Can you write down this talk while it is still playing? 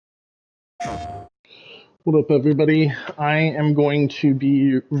What up, everybody? I am going to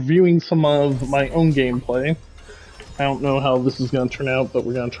be reviewing some of my own gameplay. I don't know how this is going to turn out, but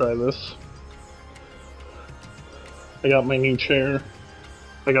we're going to try this. I got my new chair.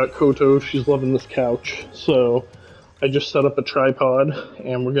 I got Koto, she's loving this couch. So I just set up a tripod,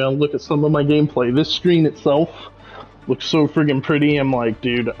 and we're going to look at some of my gameplay. This screen itself looks so friggin' pretty. I'm like,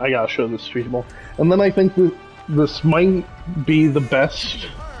 dude, I gotta show this to people. And then I think that this might be the best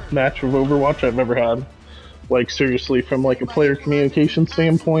match of Overwatch I've ever had. Like, seriously, from like a player communication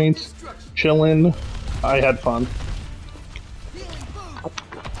standpoint, chillin', I had fun.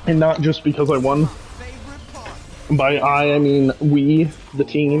 And not just because I won. By I mean we, the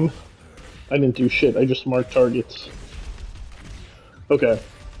team. I didn't do shit, I just marked targets. Okay.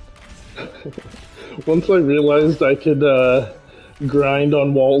 Once I realized I could grind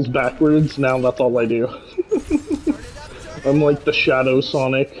on walls backwards, now that's all I do. I'm like the Shadow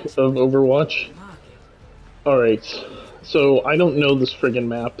Sonic of Overwatch. Alright, so I don't know this friggin'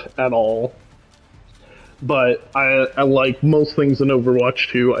 map at all, but I like most things in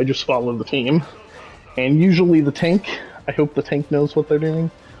Overwatch 2, I just follow the team. And usually the tank, I hope the tank knows what they're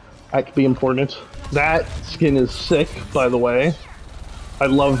doing. That could be important. That skin is sick, by the way. I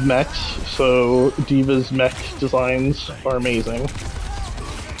love mechs, so D.Va's mech designs are amazing.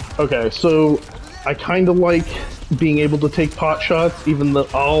 Okay, so I kinda like being able to take pot shots, even though,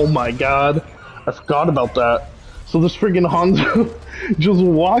 oh my god. I forgot about that. So this friggin' Hanzo just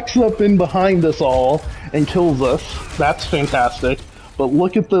walks up in behind us all and kills us. That's fantastic. But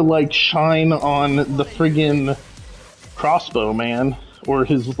look at the, like, shine on the friggin' crossbow, man. Or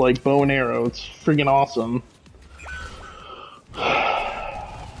his, like, bow and arrow. It's friggin' awesome.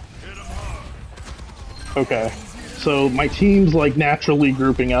 Okay. So my team's, like, naturally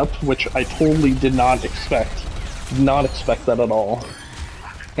grouping up, which I totally did not expect. Did not expect that at all.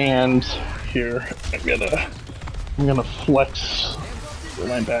 And here, I'm gonna flex.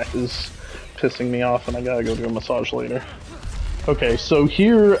 My back is pissing me off and I gotta go do a massage later. Okay, so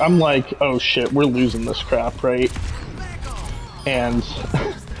here I'm like, oh shit, we're losing this crap, right? And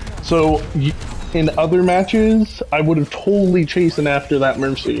so in other matches, I would have totally chastened after that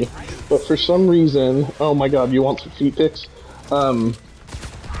Mercy. But for some reason, oh my god, you want some feet pics?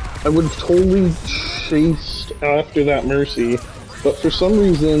 I would have totally chased after that Mercy. But for some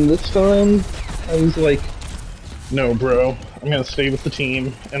reason, this time, I was like, no, bro, I'm gonna stay with the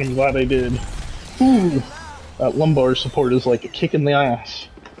team, and I'm glad I did. Ooh, that lumbar support is like a kick in the ass.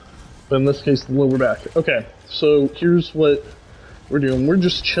 But in this case, the lower back. Okay, so here's what we're doing. We're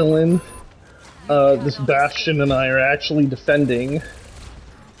just chilling. This Bastion and I are actually defending.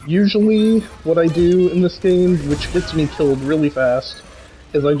 Usually, what I do in this game, which gets me killed really fast,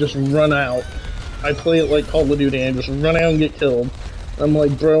 is I just run out. I play it like Call of Duty and just run out and get killed. I'm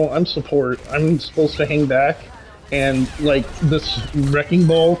like, bro, I'm support. I'm supposed to hang back. And, like, this wrecking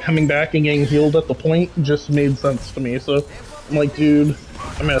ball coming back and getting healed at the point just made sense to me. So, I'm like, dude,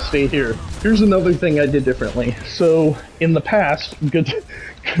 I'm gonna stay here. Here's another thing I did differently. So, in the past, good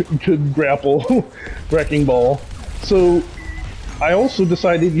grapple, wrecking ball. So, I also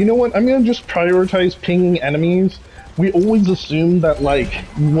decided, you know what, I'm gonna just prioritize pinging enemies. We always assume that, like,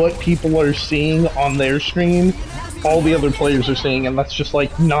 what people are seeing on their screen, all the other players are seeing, and that's just,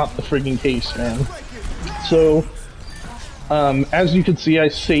 like, not the friggin' case, man. So, as you can see, I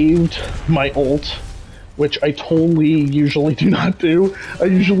saved my ult, which I totally usually do not do. I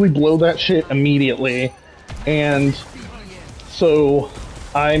usually blow that shit immediately, and so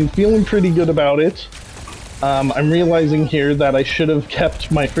I'm feeling pretty good about it. I'm realizing here that I should have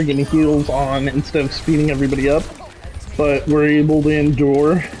kept my friggin' heals on instead of speeding everybody up. But we're able to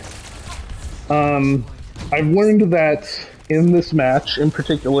endure. I've learned that in this match in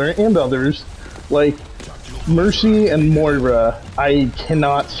particular, and others, like, Mercy and Moira, I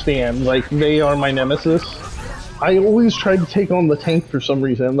cannot stand. Like, they are my nemesis. I always try to take on the tank for some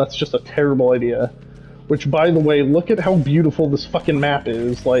reason. That's just a terrible idea. Which, by the way, look at how beautiful this fucking map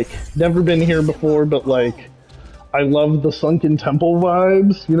is. Like, never been here before, but, like, I love the Sunken Temple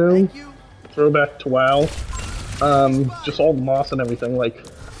vibes, you know? Throwback to WoW. Just all the moss and everything, like,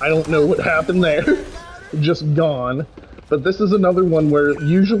 I don't know what happened there. Just gone. But this is another one where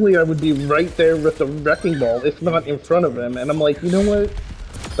usually I would be right there with the wrecking ball, if not in front of him, and I'm like, you know what?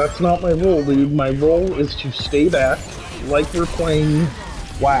 That's not my role, dude. My role is to stay back, like we're playing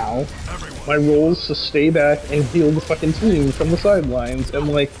WoW. My role is to stay back and heal the fucking team from the sidelines,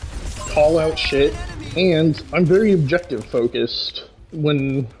 and, like, call out shit, and I'm very objective focused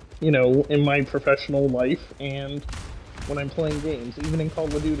when, you know, in my professional life, and when I'm playing games. Even in Call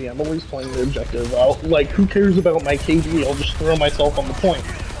of Duty, I'm always playing the objective. Like, who cares about my KD? I'll just throw myself on the point.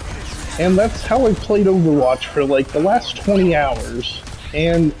 And that's how I played Overwatch for like the last 20 hours.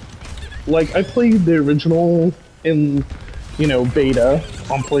 And like I played the original in, you know, beta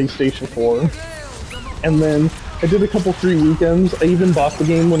on PlayStation 4. And then I did a couple free weekends. I even bought the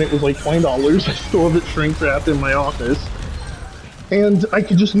game when it was like $20. I still have it shrink wrapped in my office. And I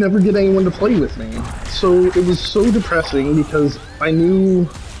could just never get anyone to play with me. So it was so depressing because I knew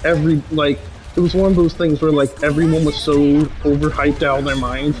it was one of those things where like everyone was so overhyped out of their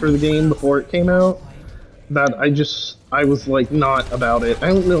mind for the game before it came out that I was like not about it. I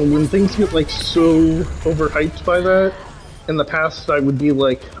don't know, when things get like so overhyped by that, in the past I would be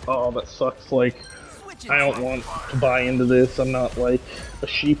like, oh, that sucks, like, I don't want to buy into this, I'm not like a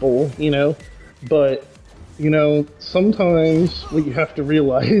sheeple, you know? But, you know, sometimes what you have to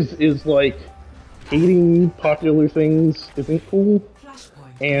realize is like, hating popular things isn't cool,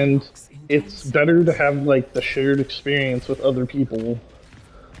 and it's better to have like the shared experience with other people.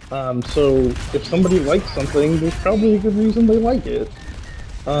 So if somebody likes something, there's probably a good reason they like it.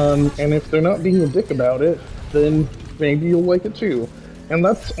 And if they're not being a dick about it, then maybe you'll like it too. And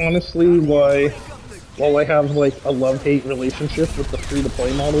that's honestly why, while I have like a love-hate relationship with the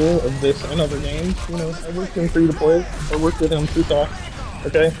free-to-play model of this and other games, you know, I worked in free-to-play, I worked at Ubisoft,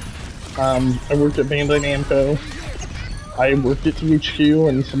 okay? I worked at Bandai Namco, I worked at THQ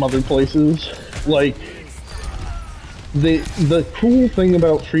and some other places. Like, the cool thing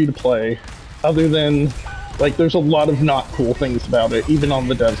about free-to-play, other than, like, there's a lot of not cool things about it, even on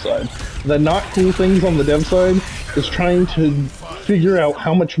the dev side. The not cool things on the dev side is trying to figure out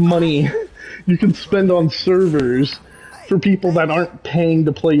how much money you can spend on servers for people that aren't paying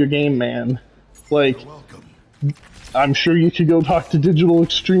to play your game, man. Like, I'm sure you could go talk to Digital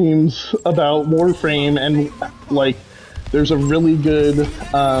Extremes about Warframe, and, like, there's a really good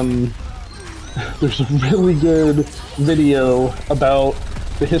video about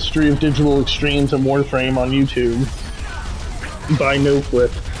the history of Digital Extremes and Warframe on YouTube by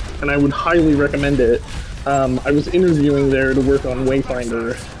NoClip, and I would highly recommend it. I was interviewing there to work on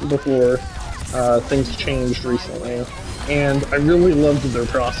Wayfinder before things changed recently, and I really loved their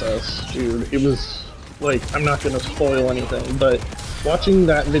process, dude. It was, like, I'm not gonna spoil anything, but watching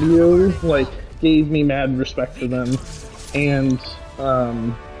that video, like, gave me mad respect for them. And,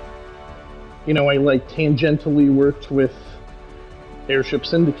 you know, I, like, tangentially worked with Airship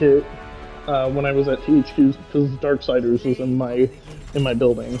Syndicate when I was at THQ because Darksiders was in my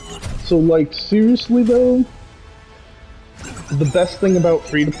building. So, like, seriously though, the best thing about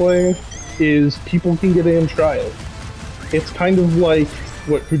free-to-play is people can get in and try it. It's kind of like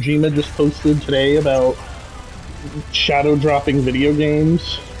what Kojima just posted today about shadow dropping video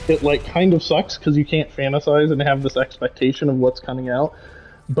games. It, like, kind of sucks because you can't fantasize and have this expectation of what's coming out,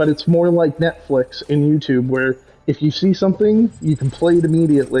 but it's more like Netflix and YouTube, where if you see something, you can play it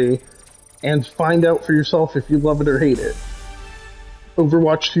immediately and find out for yourself if you love it or hate it.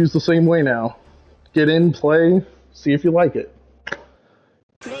 Overwatch 2's the same way now. Get in, play, see if you like it.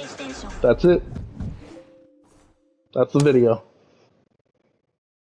 That's it. That's the video.